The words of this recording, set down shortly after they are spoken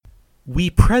We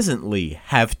presently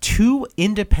have two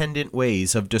independent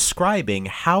ways of describing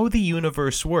how the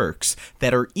universe works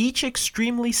that are each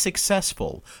extremely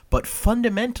successful, but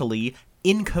fundamentally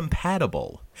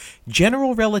incompatible.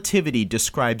 General relativity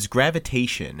describes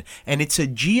gravitation, and it's a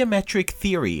geometric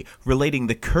theory relating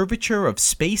the curvature of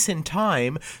space and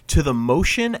time to the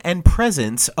motion and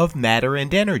presence of matter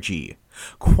and energy.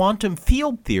 Quantum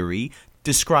field theory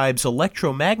describes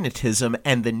electromagnetism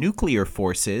and the nuclear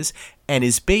forces, and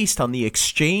is based on the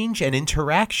exchange and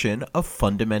interaction of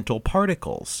fundamental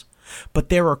particles. But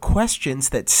there are questions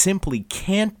that simply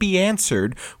can't be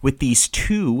answered with these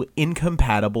two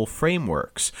incompatible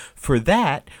frameworks. For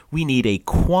that, we need a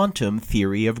quantum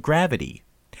theory of gravity.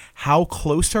 How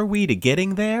close are we to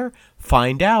getting there?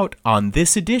 Find out on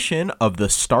this edition of the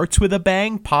Starts With a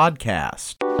Bang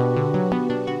podcast.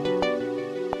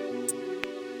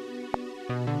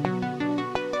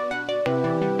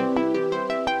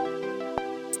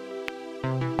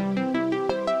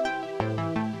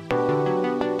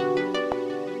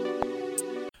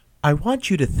 I want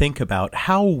you to think about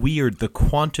how weird the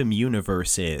quantum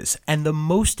universe is and the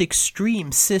most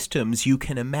extreme systems you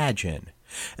can imagine.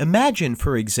 Imagine,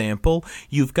 for example,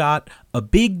 you've got a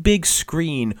big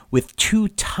screen with two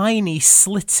tiny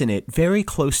slits in it very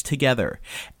close together.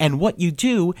 And what you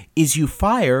do is you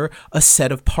fire a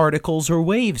set of particles or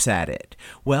waves at it.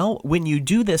 Well, when you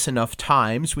do this enough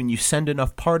times, when you send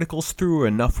enough particles through or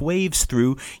enough waves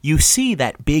through, you see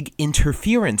that big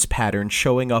interference pattern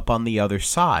showing up on the other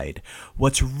side.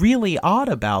 What's really odd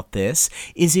about this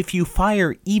is if you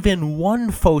fire even one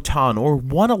photon or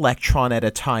one electron at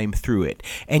a time through it,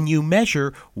 and you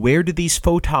measure where do these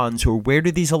photons or where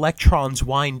do these electrons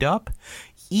wind up,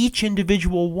 each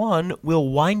individual one will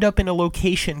wind up in a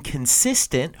location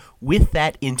consistent with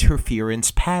that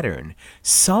interference pattern.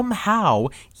 Somehow,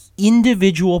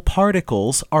 individual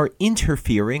particles are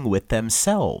interfering with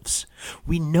themselves.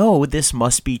 We know this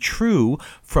must be true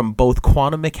from both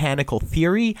quantum mechanical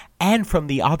theory and from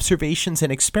the observations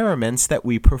and experiments that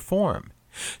we perform.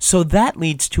 So that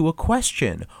leads to a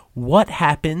question. What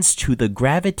happens to the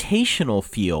gravitational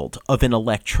field of an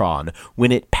electron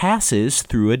when it passes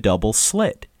through a double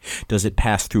slit? Does it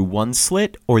pass through one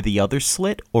slit or the other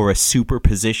slit or a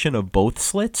superposition of both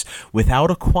slits? Without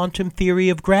a quantum theory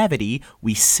of gravity,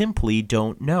 we simply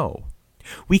don't know.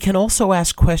 We can also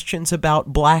ask questions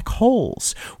about black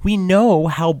holes. We know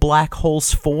how black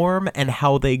holes form and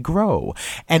how they grow.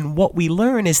 And what we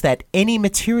learn is that any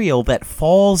material that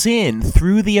falls in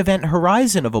through the event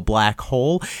horizon of a black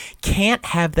hole can't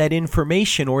have that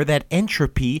information or that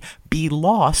entropy be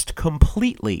lost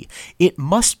completely. It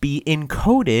must be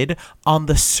encoded on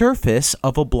the surface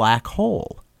of a black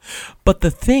hole. But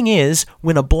the thing is,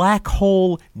 when a black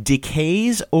hole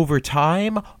decays over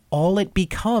time, all it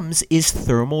becomes is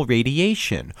thermal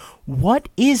radiation. What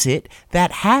is it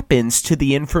that happens to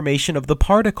the information of the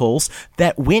particles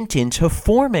that went into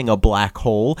forming a black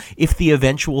hole if the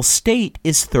eventual state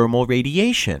is thermal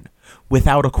radiation?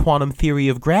 Without a quantum theory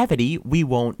of gravity, we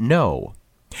won't know.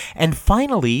 And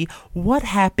finally, what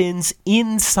happens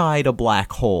inside a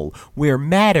black hole, where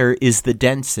matter is the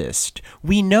densest?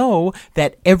 We know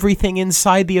that everything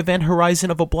inside the event horizon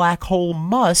of a black hole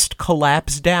must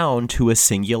collapse down to a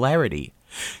singularity.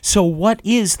 So what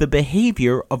is the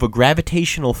behavior of a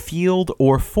gravitational field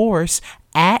or force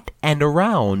at and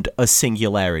around a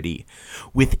singularity?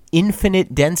 With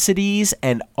infinite densities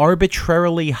and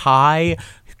arbitrarily high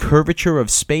curvature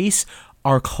of space,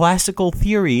 our classical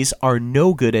theories are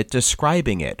no good at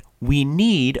describing it. We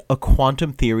need a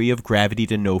quantum theory of gravity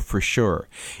to know for sure.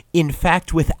 In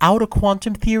fact, without a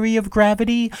quantum theory of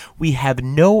gravity, we have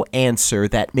no answer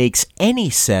that makes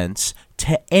any sense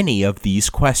to any of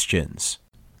these questions.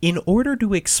 In order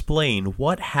to explain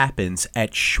what happens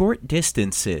at short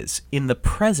distances in the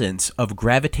presence of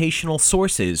gravitational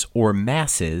sources or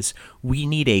masses, we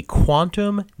need a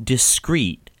quantum,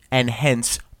 discrete, and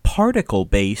hence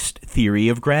particle-based theory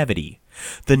of gravity.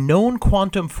 The known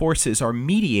quantum forces are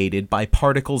mediated by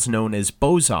particles known as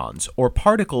bosons, or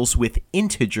particles with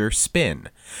integer spin.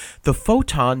 The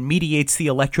photon mediates the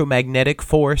electromagnetic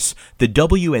force, the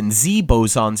W and Z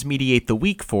bosons mediate the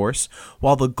weak force,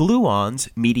 while the gluons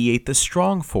mediate the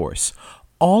strong force.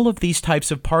 All of these types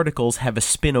of particles have a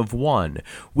spin of 1,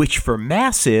 which for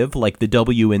massive, like the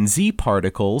W and Z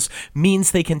particles, means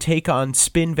they can take on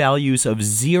spin values of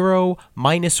 0,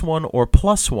 -1, or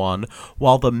 +1,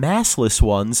 while the massless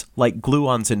ones, like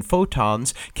gluons and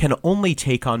photons, can only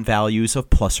take on values of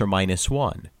 + or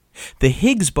 -1. The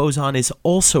Higgs boson is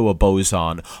also a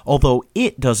boson, although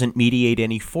it doesn't mediate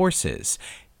any forces.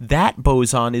 That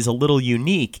boson is a little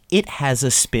unique. It has a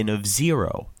spin of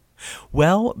 0.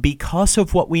 Well, because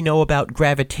of what we know about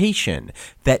gravitation,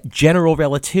 that general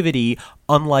relativity,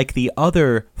 unlike the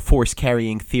other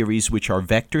force-carrying theories which are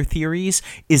vector theories,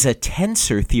 is a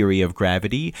tensor theory of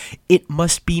gravity, it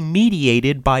must be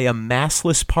mediated by a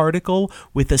massless particle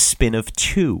with a spin of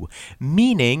 2,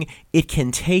 meaning it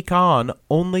can take on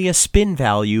only a spin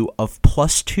value of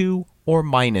 +2 or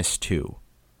 -2.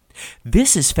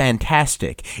 This is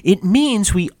fantastic. It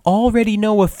means we already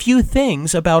know a few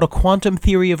things about a quantum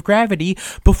theory of gravity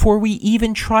before we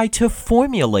even try to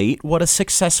formulate what a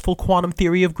successful quantum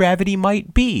theory of gravity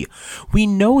might be. We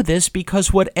know this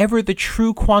because whatever the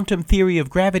true quantum theory of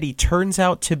gravity turns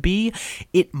out to be,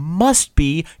 it must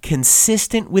be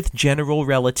consistent with general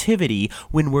relativity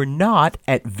when we're not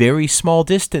at very small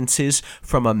distances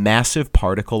from a massive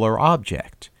particle or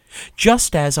object.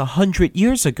 Just as 100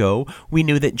 years ago, we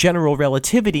knew that general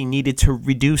relativity needed to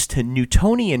reduce to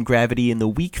Newtonian gravity in the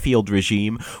weak field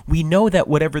regime, we know that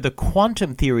whatever the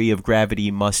quantum theory of gravity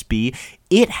must be,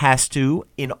 it has to,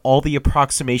 in all the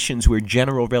approximations where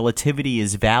general relativity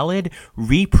is valid,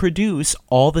 reproduce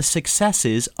all the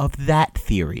successes of that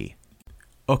theory.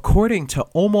 According to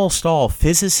almost all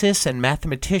physicists and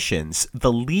mathematicians,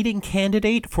 the leading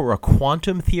candidate for a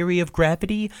quantum theory of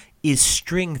gravity is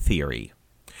string theory.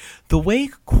 The way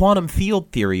quantum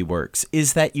field theory works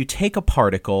is that you take a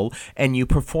particle and you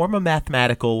perform a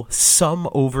mathematical sum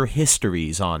over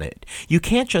histories on it. You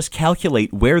can't just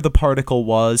calculate where the particle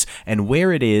was and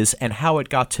where it is and how it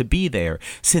got to be there,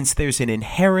 since there's an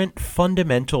inherent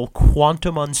fundamental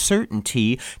quantum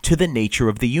uncertainty to the nature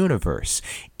of the universe.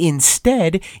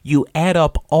 Instead, you add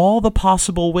up all the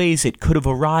possible ways it could have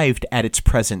arrived at its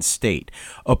present state,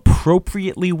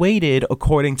 appropriately weighted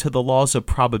according to the laws of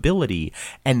probability,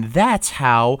 and that's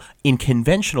how, in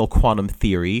conventional quantum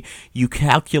theory, you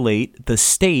calculate the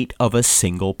state of a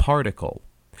single particle.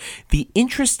 The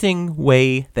interesting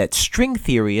way that string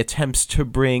theory attempts to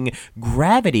bring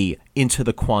gravity into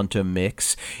the quantum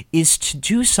mix is to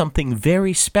do something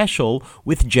very special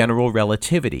with general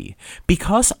relativity.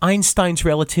 Because Einstein's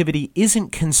relativity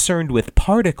isn't concerned with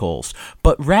particles,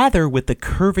 but rather with the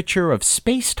curvature of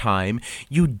space-time,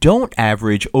 you don't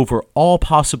average over all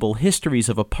possible histories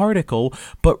of a particle,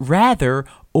 but rather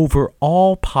over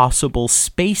all possible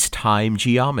space-time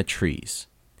geometries.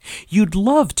 You'd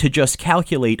love to just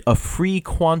calculate a free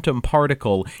quantum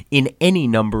particle in any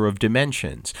number of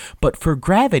dimensions, but for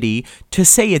gravity, to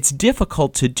say it's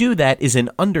difficult to do that is an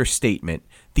understatement.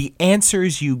 The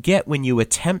answers you get when you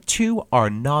attempt to are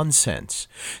nonsense.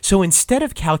 So instead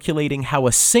of calculating how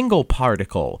a single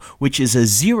particle, which is a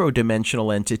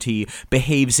zero-dimensional entity,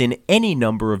 behaves in any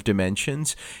number of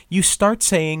dimensions, you start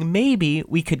saying maybe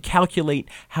we could calculate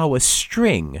how a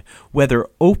string, whether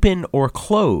open or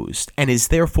closed, and is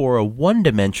therefore a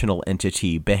one-dimensional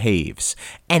entity, behaves.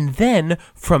 And then,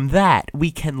 from that,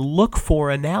 we can look for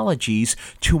analogies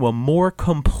to a more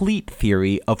complete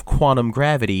theory of quantum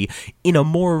gravity in a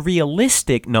more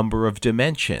realistic number of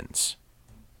dimensions.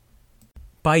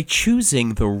 By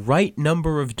choosing the right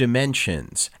number of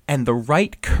dimensions and the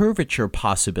right curvature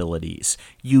possibilities,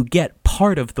 you get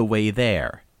part of the way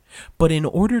there. But in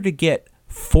order to get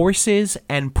forces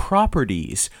and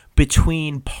properties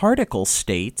between particle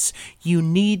states, you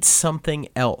need something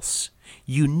else.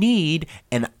 You need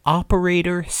an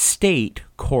operator-state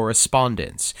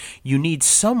correspondence. You need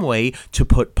some way to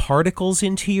put particles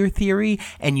into your theory,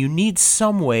 and you need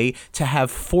some way to have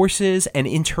forces and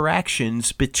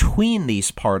interactions between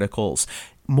these particles.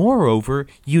 Moreover,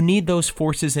 you need those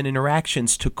forces and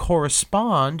interactions to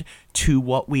correspond to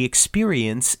what we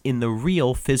experience in the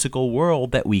real physical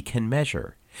world that we can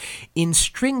measure. In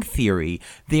string theory,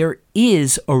 there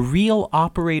is a real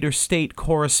operator-state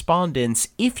correspondence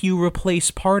if you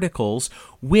replace particles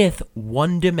with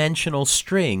one-dimensional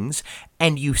strings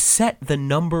and you set the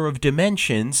number of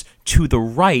dimensions to the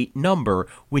right number,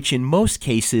 which in most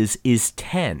cases is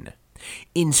 10.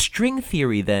 In string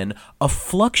theory, then, a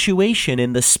fluctuation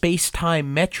in the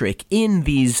space-time metric in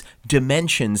these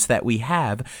dimensions that we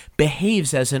have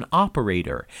behaves as an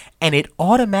operator, and it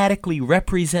automatically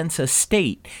represents a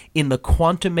state in the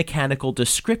quantum mechanical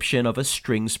description of a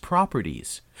string's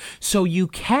properties. So you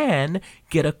can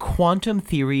get a quantum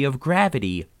theory of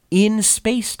gravity in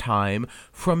space-time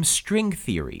from string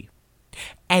theory.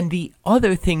 And the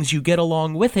other things you get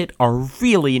along with it are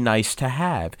really nice to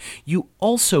have. You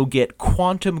also get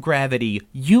quantum gravity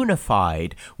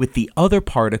unified with the other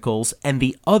particles and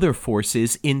the other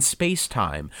forces in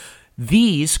space-time.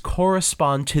 These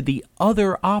correspond to the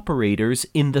other operators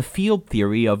in the field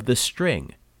theory of the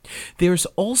string. There's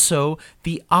also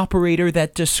the operator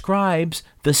that describes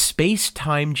the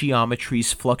space-time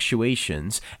geometry's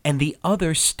fluctuations and the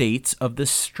other states of the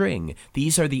string.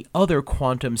 These are the other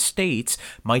quantum states,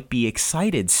 might be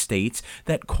excited states,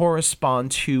 that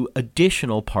correspond to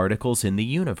additional particles in the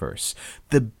universe.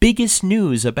 The biggest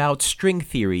news about string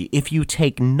theory, if you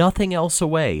take nothing else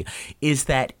away, is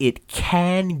that it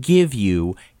can give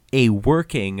you a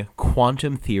working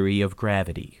quantum theory of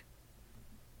gravity.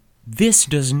 This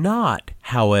does not,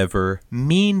 however,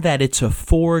 mean that it's a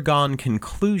foregone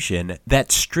conclusion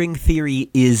that string theory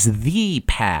is the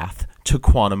path to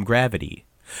quantum gravity.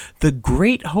 The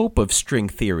great hope of string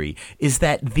theory is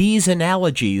that these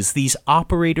analogies, these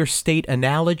operator state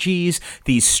analogies,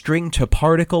 these string to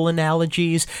particle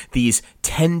analogies, these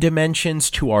 10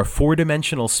 dimensions to our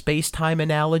 4-dimensional space-time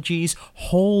analogies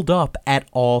hold up at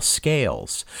all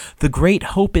scales. The great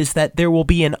hope is that there will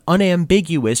be an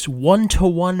unambiguous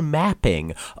one-to-one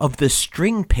mapping of the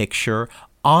string picture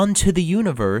onto the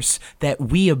universe that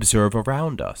we observe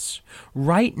around us.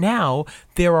 Right now,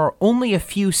 there are only a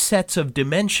few sets of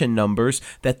dimension numbers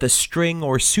that the string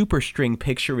or superstring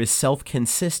picture is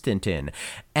self-consistent in,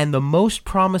 and the most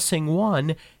promising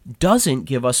one doesn't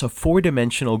give us a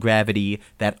 4-dimensional gravity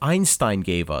that Einstein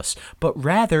gave us, but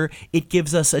rather it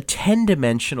gives us a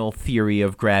 10-dimensional theory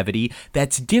of gravity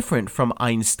that's different from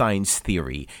Einstein's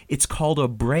theory. It's called a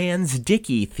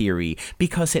Brans-Dicke theory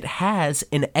because it has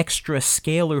an extra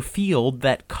scalar field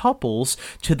that couples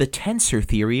to the tensor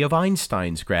theory of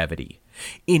Einstein's gravity.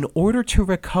 In order to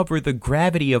recover the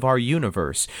gravity of our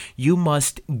universe, you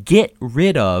must get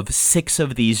rid of 6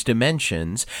 of these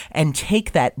dimensions and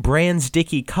take that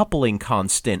Brans-Dicke coupling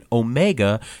constant,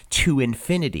 omega, to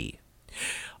infinity.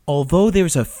 Although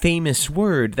there's a famous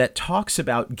word that talks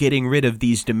about getting rid of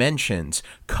these dimensions,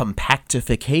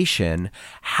 compactification,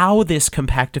 how this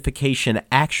compactification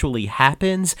actually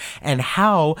happens and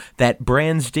how that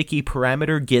Brans-Dicke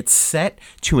parameter gets set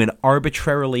to an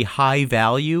arbitrarily high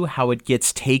value, how it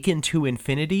gets taken to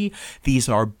infinity, these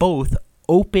are both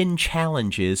open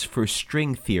challenges for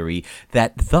string theory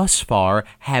that thus far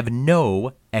have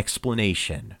no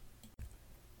explanation.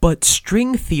 But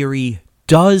string theory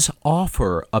does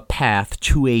offer a path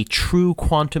to a true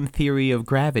quantum theory of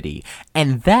gravity,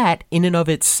 and that in and of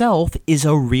itself is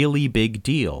a really big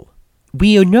deal.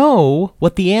 We know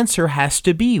what the answer has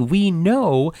to be. We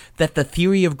know that the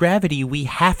theory of gravity we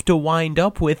have to wind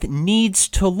up with needs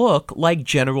to look like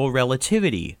general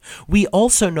relativity. We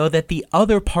also know that the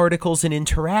other particles and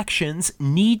interactions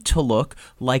need to look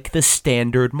like the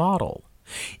Standard Model.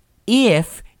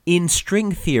 If in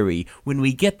string theory, when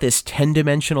we get this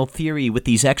 10-dimensional theory with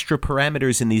these extra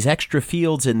parameters and these extra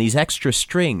fields and these extra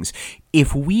strings,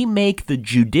 if we make the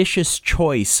judicious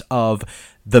choice of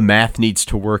the math needs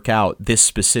to work out this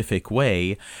specific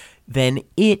way, then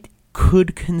it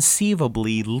could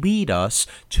conceivably lead us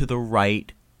to the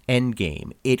right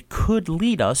endgame. It could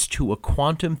lead us to a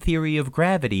quantum theory of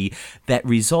gravity that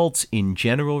results in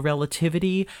general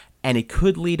relativity, and it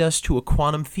could lead us to a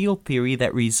quantum field theory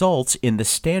that results in the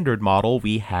Standard Model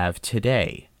we have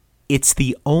today. It's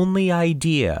the only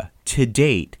idea to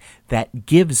date that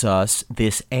gives us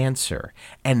this answer,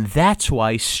 and that's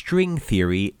why string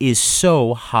theory is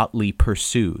so hotly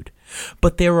pursued.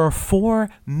 But there are 4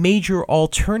 major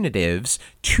alternatives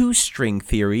to string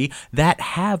theory that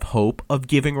have hope of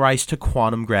giving rise to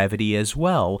quantum gravity as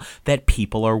well that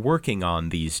people are working on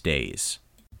these days.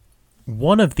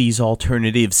 One of these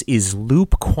alternatives is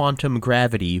loop quantum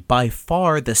gravity, by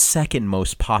far the second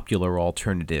most popular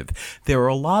alternative. There are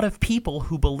a lot of people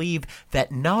who believe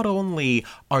that not only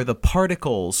are the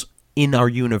particles in our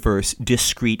universe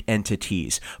discrete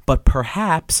entities, but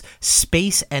perhaps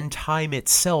space and time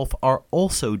itself are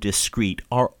also discrete,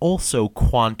 are also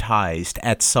quantized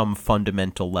at some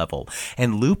fundamental level,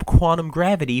 and loop quantum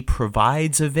gravity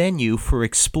provides a venue for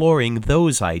exploring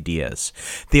those ideas.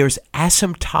 There's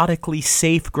asymptotically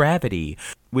safe gravity,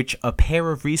 which a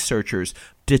pair of researchers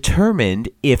determined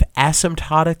if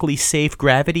asymptotically safe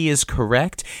gravity is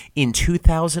correct. In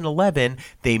 2011,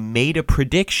 they made a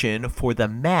prediction for the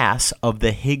mass of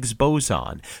the Higgs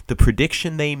boson. The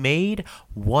prediction they made,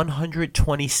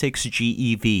 126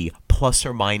 GeV, plus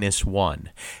or minus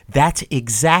 1. That's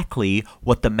exactly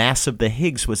what the mass of the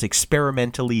Higgs was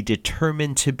experimentally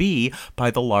determined to be by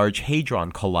the Large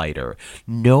Hadron Collider.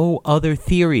 No other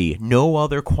theory, no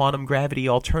other quantum gravity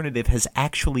alternative has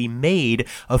actually made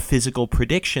a physical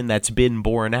prediction that's been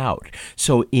borne out.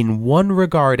 So in one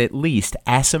regard at least,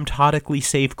 asymptotically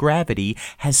safe gravity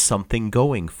has something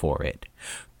going for it.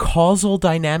 Causal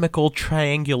dynamical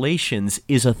triangulations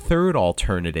is a third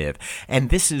alternative, and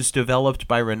this is developed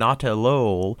by Renata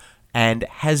Lowell and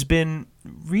has been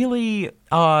really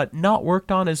not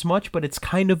worked on as much, but it's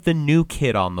kind of the new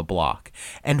kid on the block.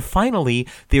 And finally,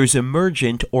 there's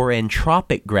emergent or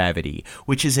entropic gravity,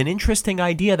 which is an interesting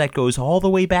idea that goes all the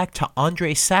way back to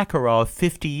Andrei Sakharov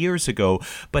 50 years ago,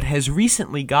 but has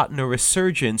recently gotten a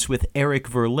resurgence with Eric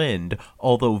Verlinde,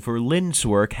 although Verlinde's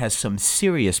work has some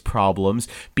serious problems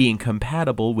being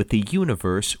compatible with the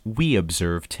universe we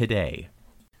observe today.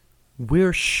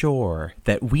 We're sure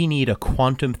that we need a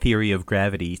quantum theory of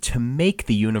gravity to make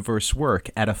the universe work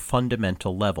at a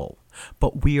fundamental level,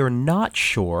 but we are not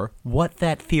sure what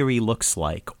that theory looks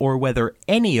like or whether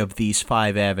any of these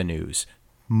 5 avenues,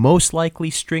 most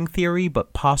likely string theory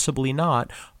but possibly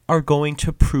not, are going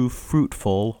to prove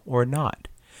fruitful or not.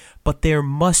 But there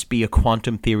must be a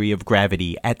quantum theory of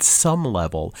gravity at some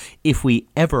level if we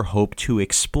ever hope to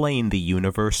explain the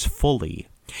universe fully.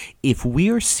 If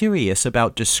we're serious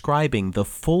about describing the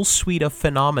full suite of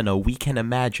phenomena we can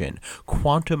imagine,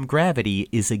 quantum gravity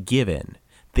is a given.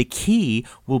 The key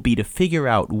will be to figure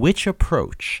out which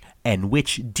approach and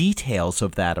which details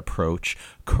of that approach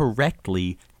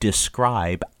correctly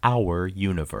describe our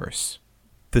universe.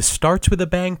 The Starts With a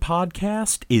Bang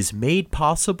podcast is made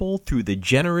possible through the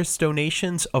generous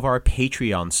donations of our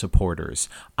Patreon supporters.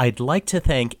 I'd like to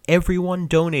thank everyone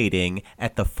donating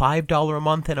at the $5 a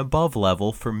month and above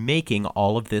level for making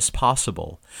all of this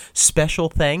possible. Special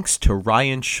thanks to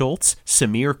Ryan Schultz,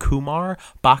 Samir Kumar,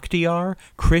 Bakhtiar,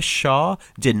 Chris Shaw,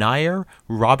 Denier,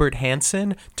 Robert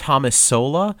Hansen, Thomas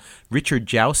Sola, Richard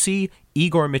Jousey,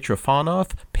 Igor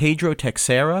Mitrofanov, Pedro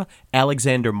Texera,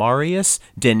 Alexander Marius,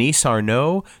 Denise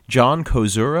Arnaud, John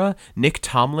Kozura, Nick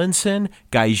Tomlinson,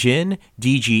 Gaijin,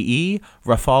 DGE,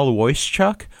 Rafal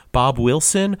Wojciech, Bob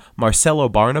Wilson, Marcelo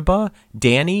Barnaba,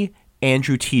 Danny,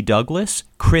 Andrew T. Douglas,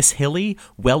 Chris Hilly,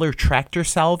 Weller Tractor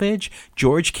Salvage,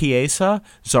 George Chiesa,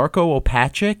 Zarko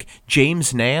Opachik,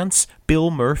 James Nance, Bill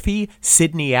Murphy,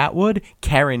 Sidney Atwood,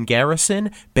 Karen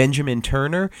Garrison, Benjamin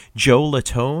Turner, Joe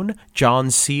Latone, John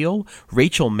Seal,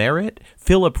 Rachel Merritt,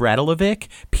 Philip Radulovic,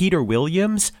 Peter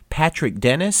Williams, Patrick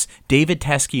Dennis, David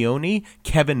Taschioni,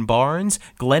 Kevin Barnes,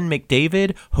 Glenn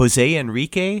McDavid, Jose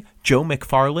Enrique, Joe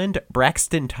McFarland,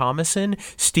 Braxton Thomason,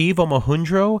 Steve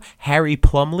Omohundro, Harry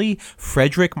Plumley,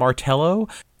 Frederick Martello,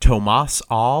 Tomas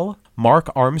All, Mark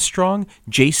Armstrong,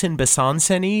 Jason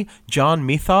Besanceni, John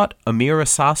Mithot, Amira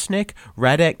Sosnick,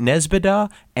 Radek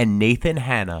Nesbida, and Nathan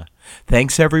Hanna.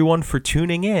 Thanks everyone for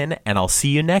tuning in, and I'll see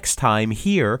you next time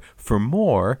here for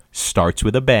more Starts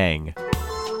With a Bang.